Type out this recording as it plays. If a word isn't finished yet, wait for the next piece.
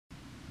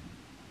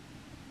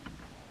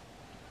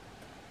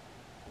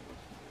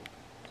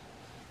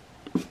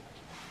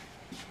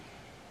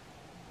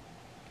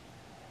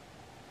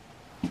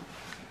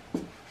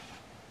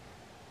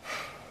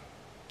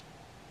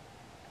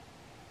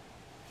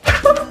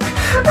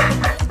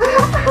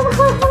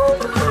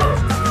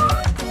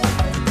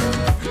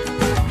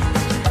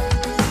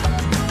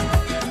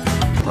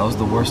That was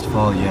the worst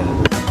fall yet.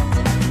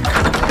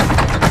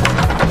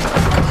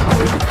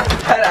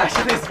 That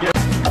actually scared.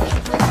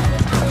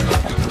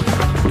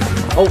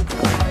 Oh.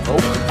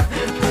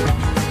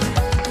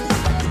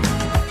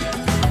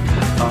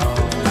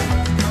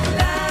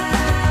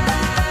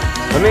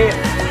 Let me.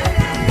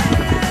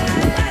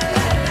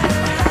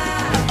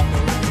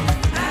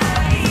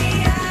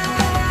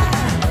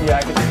 Yeah,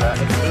 I can do that.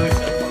 It's really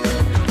simple.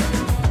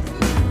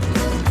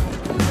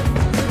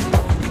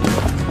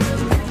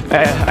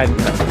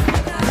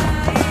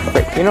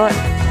 Wait, you know what?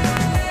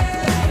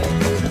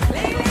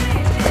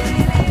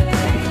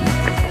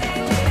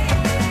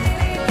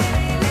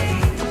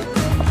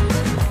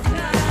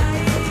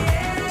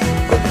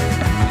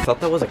 I thought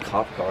that was a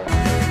cop car.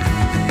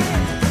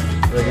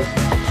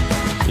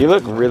 You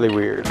look really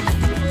weird. Why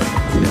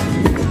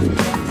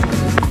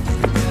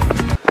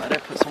did I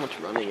put so much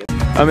running in?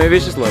 Oh, maybe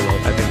it's just low. I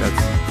think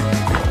that's.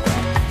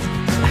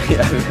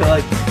 Yeah, I feel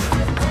like.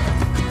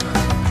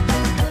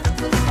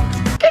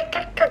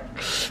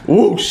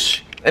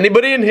 Whoosh!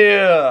 Anybody in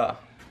here?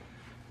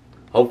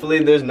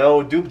 Hopefully there's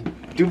no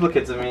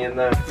duplicates of me in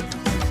there.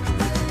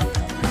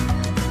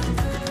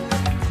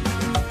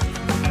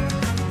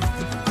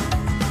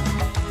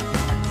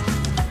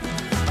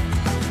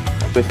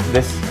 With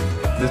this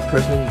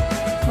person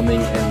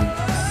coming and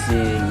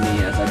seeing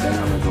me as I bang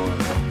on the door.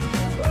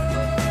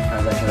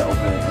 As I try to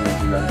open it and then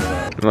he runs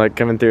away. I'm like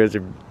coming through as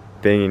you're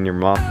banging your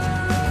mom.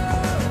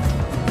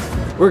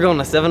 We're going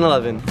to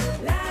 7-Eleven.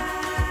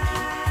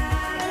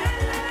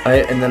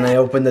 And then I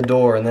open the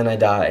door and then I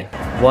die.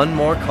 One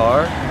more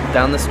car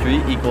down the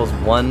street equals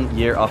 1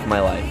 year off my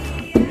life.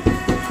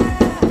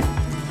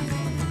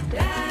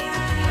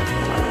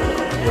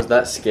 Was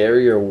that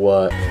scary or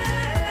what?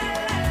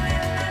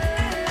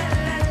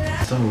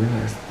 So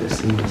realized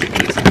this in this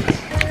instance.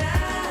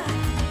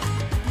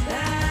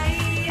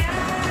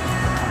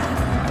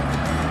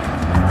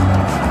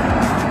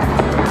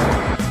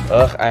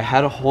 Ugh, I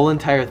had a whole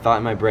entire thought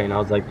in my brain. I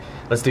was like,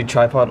 let's do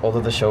tripod over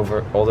the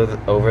shoulder,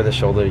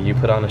 you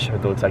put on a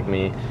shirt that looks like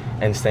me,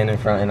 and stand in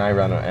front, and I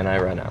run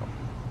out.